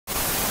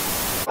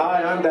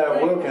Hi, I'm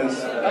Dav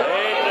Wilkins.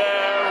 Hey,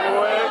 Dav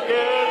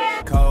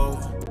Wilkins. Code.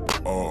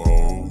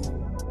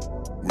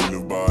 We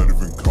live by a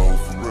different code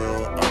for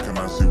real. I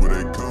cannot see where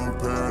they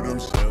compare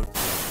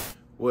themselves.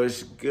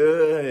 What's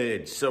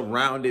good,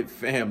 Surrounded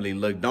family?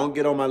 Look, don't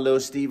get on my little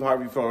Steve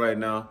Harvey phone right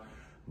now.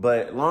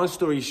 But long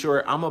story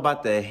short, I'm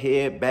about to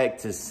head back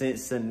to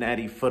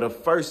Cincinnati for the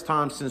first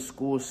time since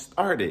school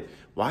started.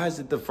 Why is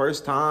it the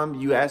first time?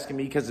 You asking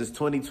me? Because it's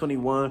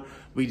 2021.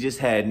 We just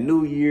had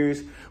New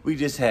Year's. We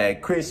just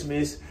had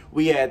Christmas.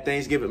 We had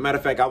Thanksgiving. Matter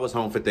of fact, I was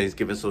home for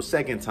Thanksgiving, so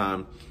second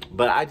time.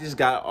 But I just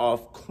got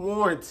off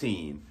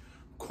quarantine.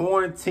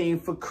 Quarantine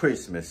for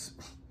Christmas.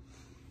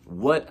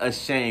 What a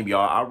shame,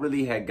 y'all. I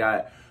really had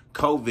got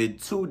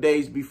COVID 2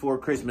 days before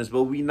Christmas,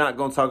 but we not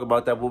going to talk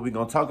about that. What we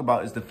going to talk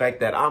about is the fact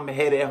that I'm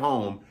headed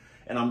home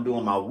and I'm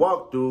doing my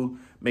walkthrough,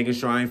 making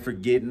sure I ain't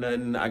forgetting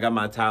nothing. I got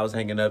my towels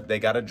hanging up. They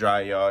got to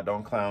dry, y'all.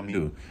 Don't clown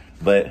me.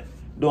 But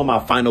doing my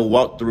final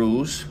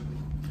walkthroughs.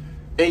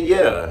 And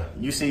yeah,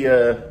 you see,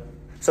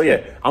 so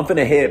yeah, I'm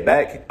finna head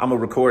back. I'm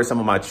gonna record some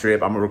of my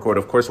trip. I'm gonna record,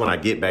 of course, when I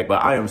get back,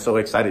 but I am so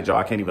excited, y'all.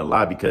 I can't even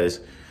lie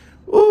because,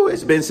 ooh,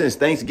 it's been since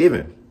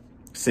Thanksgiving.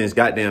 Since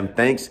goddamn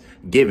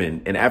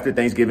Thanksgiving. And after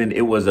Thanksgiving,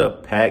 it was a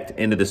packed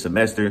end of the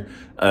semester.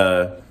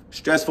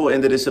 Stressful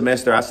end of the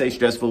semester. I say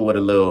stressful with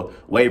a little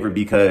waiver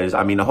because,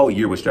 I mean, the whole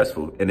year was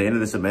stressful. And the end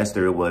of the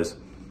semester, it was,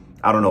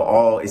 I don't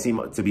know, it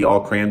seemed to be all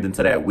crammed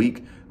into that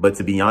week. But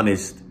to be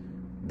honest,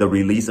 the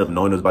release of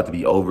knowing it was about to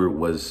be over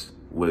was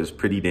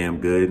pretty damn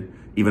good.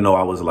 Even though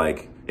I was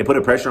like, it put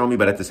a pressure on me,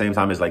 but at the same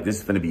time, it's like, this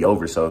is finna be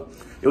over. So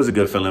it was a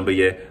good feeling. But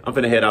yeah, I'm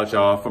finna head out,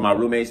 y'all. For my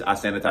roommates, I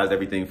sanitized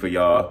everything for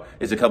y'all.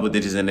 It's a couple of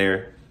dishes in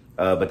there.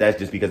 But that's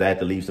just because I had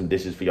to leave some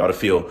dishes for y'all to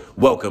feel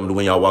welcomed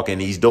when y'all walk in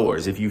these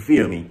doors, if you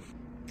feel me.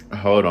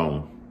 Hold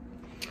on.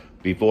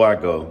 Before I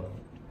go,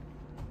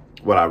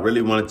 what I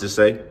really wanted to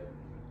say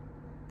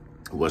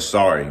was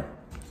sorry.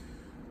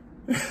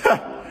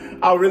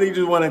 I really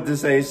just wanted to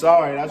say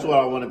sorry. That's what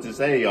I wanted to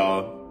say,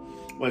 y'all.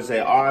 I want to say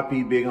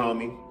RIP big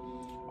homie,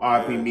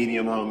 RIP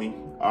medium homie,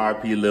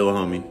 RIP little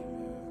homie.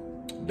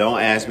 Don't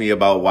ask me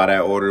about why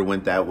that order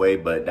went that way,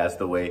 but that's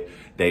the way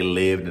they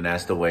lived and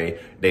that's the way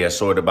they are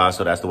sorted about.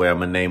 So that's the way I'm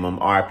going to name them.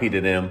 RIP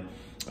to them.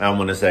 I'm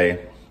going to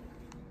say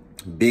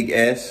Big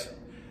S,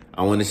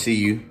 I want to see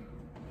you.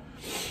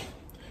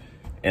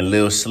 And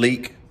Lil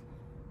Sleek.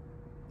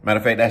 Matter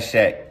of fact, that's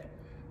Shaq.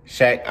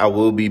 Shaq, I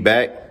will be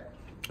back.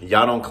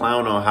 Y'all don't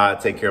clown on how I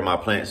take care of my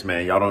plants,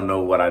 man. Y'all don't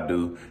know what I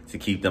do to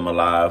keep them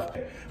alive.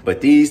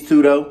 But these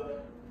two, though,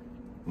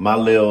 my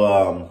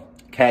little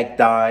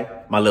cacti,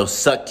 my little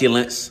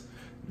succulents,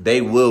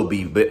 they will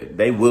be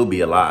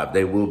alive.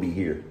 They will be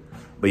here.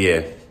 But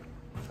yeah,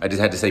 I just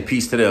had to say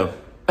peace to them.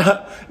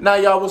 Now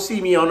y'all will see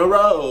me on the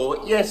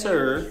road. Yes,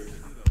 sir.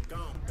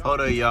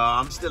 Hold on,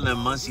 y'all. I'm still in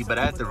Muncie, but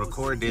I have to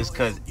record this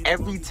because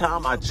every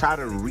time I try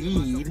to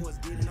read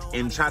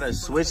and try to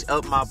switch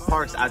up my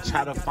parks, I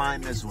try to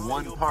find this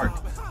one park.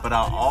 But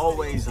I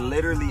always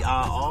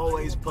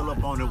pull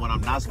up on it when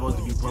I'm not supposed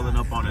to be pulling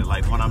up on it.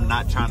 Like when I'm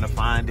not trying to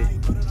find it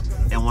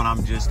and when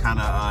I'm just kind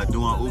of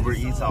doing Uber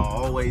Eats, I'll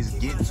always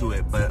get to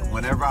it. But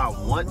whenever I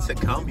want to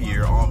come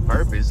here on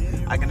purpose,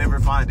 I can never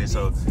find it.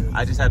 So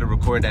I just had to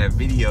record that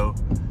video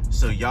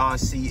so y'all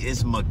see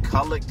it's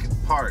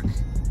McCulloch Park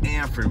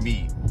and for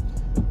me.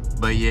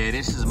 But yeah,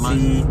 this is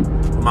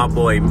my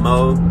boy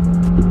Mo.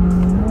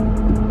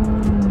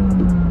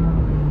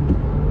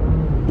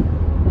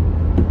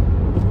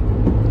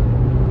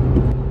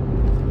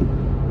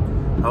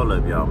 Hold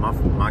up, y'all.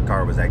 My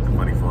car was acting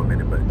funny for a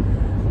minute, but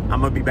I'm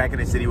gonna be back in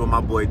the city with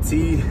my boy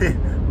T,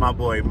 my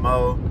boy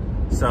Mo.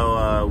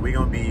 So we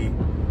gonna be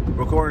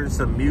recording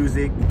some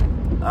music,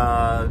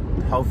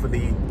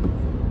 hopefully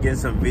getting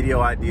some video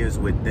ideas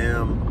with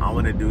them. I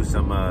want to do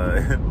some,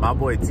 my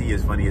boy T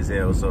is funny as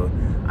hell, so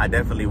I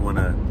definitely want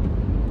to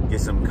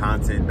get some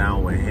content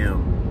down with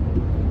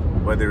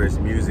him, whether it's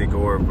music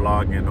or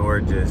vlogging or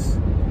just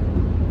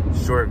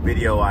short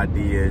video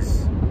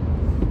ideas.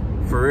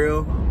 For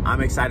real,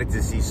 I'm excited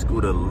to see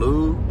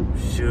Scootalou.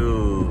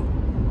 Shoot,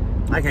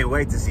 I can't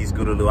wait to see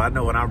Scootalou. I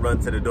know when I run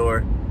to the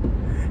door,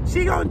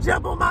 she gonna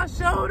jump on my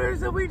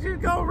shoulders and we just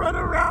gonna run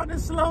around in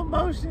slow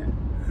motion.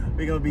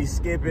 We gonna be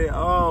skipping.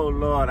 Oh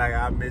Lord,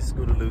 I miss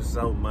Scootalou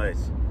so much.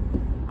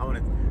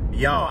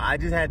 Y'all, I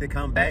just had to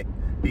come back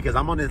because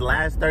I'm on this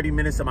last 30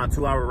 minutes of my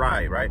 2-hour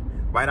ride, right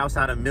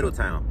outside of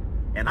Middletown.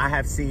 And I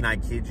have seen, I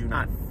kid you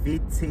not,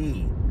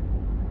 15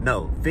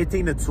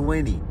 to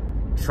 20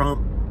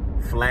 Trump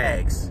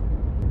flags.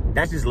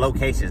 That's just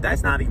locations.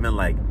 That's not even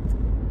like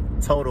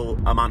total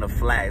amount of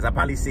flags. I've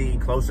probably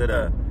seen closer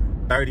to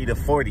 30 to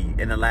 40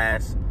 in the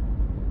last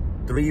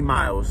 3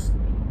 miles,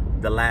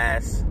 the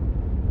last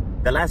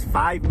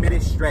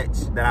 5-minute stretch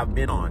that I've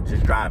been on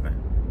just driving.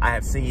 I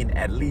have seen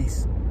at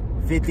least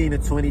 15 to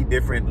 20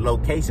 different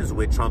locations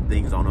with Trump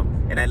things on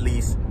them and at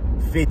least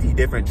 50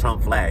 different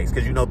Trump flags.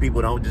 Because you know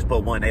people don't just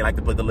put one. They like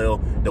to put the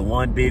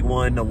one big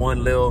one, the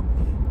one little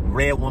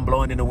red one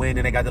blowing in the wind,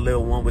 and they got the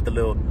little one with the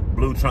little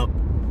blue Trump,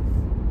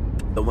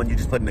 the one you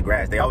just put in the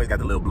grass. They always got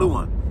the little blue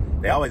one.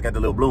 They always got the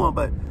little blue one,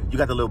 but you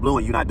got the little blue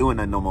one, you're not doing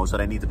nothing no more, so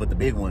they need to put the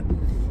big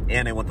one.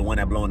 And they want the one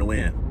that blow in the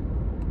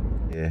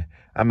wind. Yeah,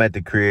 I'm at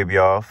the crib,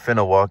 y'all.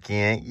 Finna walk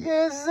in.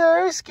 Yes,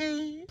 sir,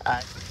 ski.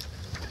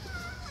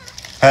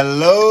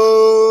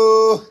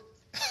 Hello.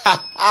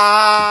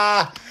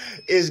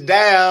 It's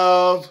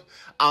Dav.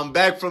 I'm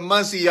back from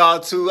Muncie, y'all.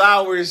 2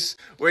 hours.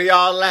 Where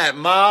y'all at,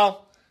 Mom?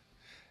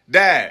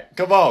 Dad,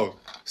 come on.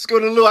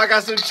 Scootalou, I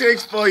got some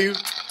tricks for you.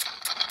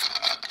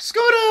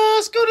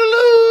 Scootalou.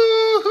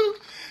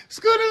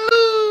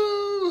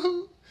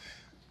 Scootalou.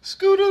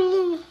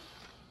 Scootalou.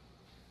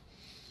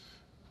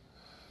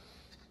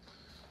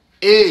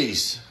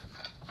 Ease.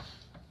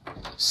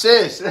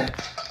 Sis.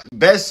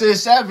 Best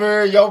sis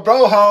ever. Yo,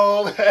 bro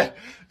home.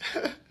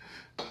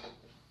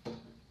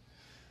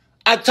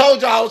 I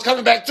told y'all I was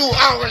coming back 2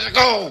 hours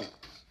ago.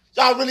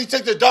 Y'all really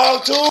took the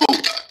dog too?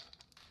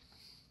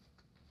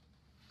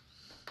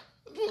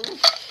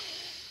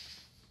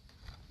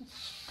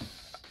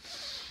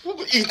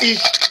 Eat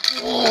these.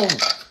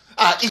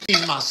 I'll eat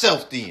these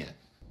myself then.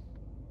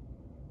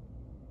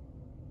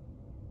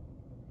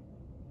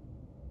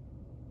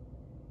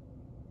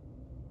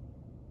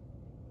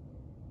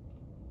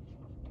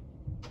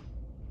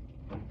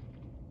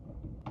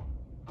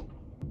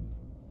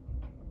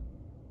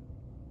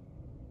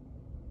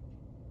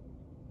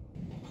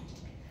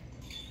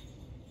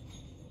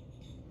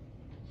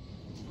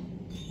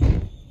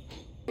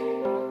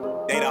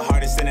 They the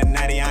hardest in the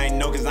natty, I ain't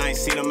know cause I ain't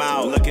seen them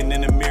out. Looking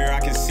in the mirror, I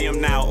can see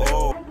them now,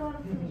 oh.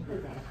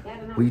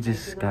 We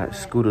just got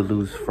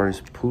Scootalou's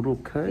first poodle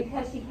cut.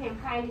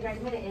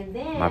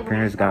 My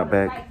parents got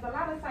back,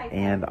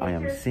 and I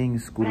am seeing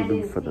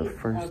Scootalou for the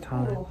first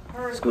time.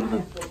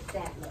 Scootalou.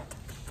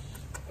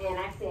 And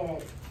I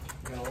said,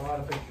 Got a lot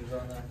of pictures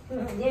on there.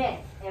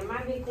 yes, and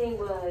my big thing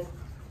was,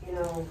 you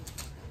know,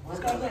 once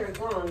that hair is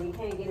gone, you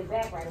can't get it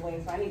back right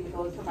away, so I need to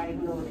go to somebody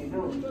who knows what they're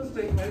doing. Let's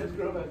take minutes,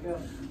 grow back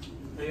up.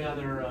 Yeah,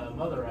 their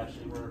mother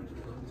actually worked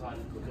inside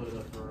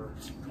Scootalou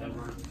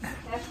forever.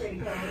 That's pretty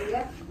cool.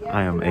 Yep.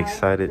 I am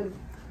excited.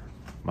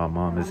 My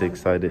mom is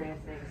excited.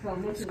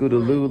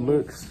 Scootalou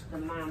looks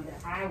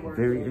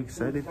very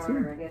excited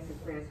too. I guess his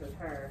friends with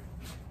her.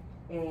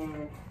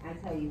 And I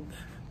tell you,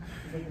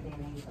 bigger than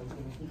age, I'm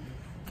going to keep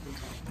this.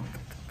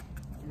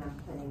 And I'm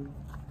putting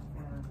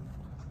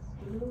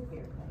Scootalou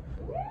haircut.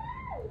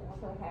 I'm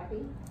so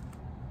happy.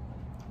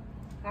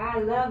 I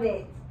love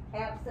it.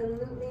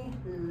 Absolutely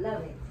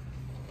love it.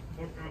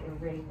 And I am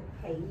ready to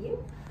pay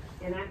you.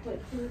 And I put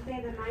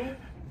Tuesday the night.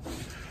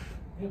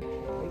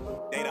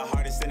 They the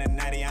hardest in the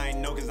natty, I ain't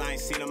know cause I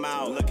ain't seen them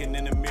out. Looking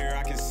in the mirror,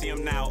 I can see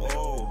them now,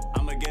 oh.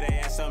 I'ma get a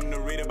ass something to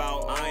read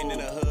about. I ain't in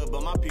the hood,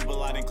 but my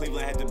people out in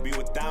Cleveland had to be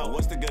without.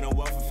 What's the good and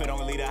wealth if it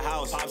don't leave the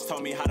house? Pops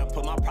taught me how to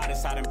put my pride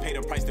aside and pay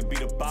the price to be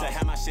the boss. To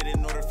have my shit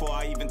in order before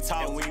I even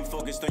talk. And when you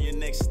focused on your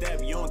next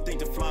step, you don't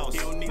think to floss.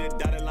 You don't need a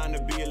dotted line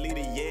to be a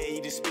leader, yeah.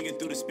 He just speaking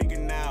through the speaker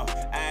now.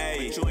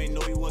 Ayy, but you ain't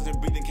know he wasn't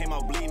breathing, came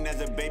out bleeding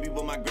as a baby,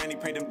 but my granny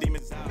prayed them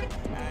demons out.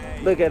 Ay,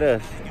 Look at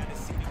us.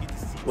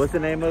 What's the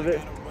name of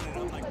it?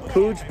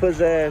 Pooch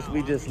Pizzazz.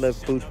 We just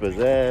left Pooch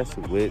Pizzazz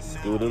with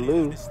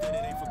Scootalou.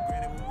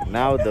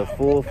 Now the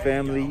full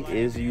family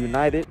is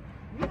united.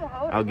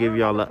 I'll give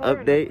y'all an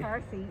update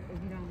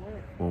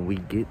when we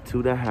get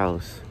to the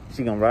house.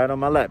 She gonna ride on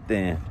my lap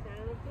then.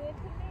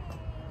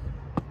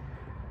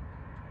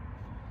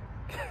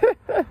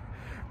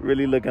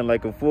 Really looking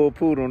like a full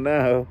poodle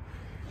now.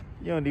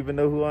 You don't even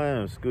know who I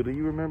am, Scooter.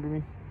 You remember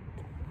me?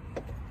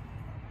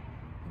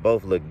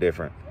 Both look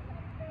different.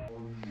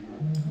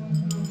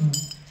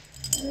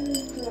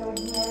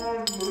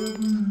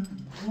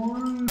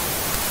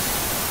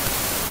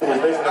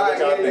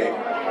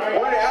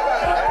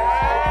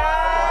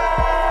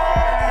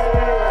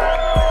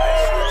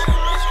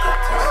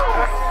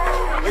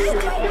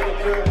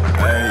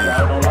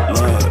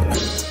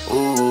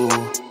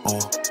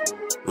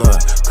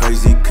 Look,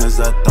 crazy cause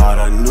I thought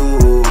I knew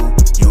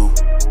you.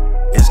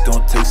 It's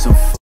gonna take some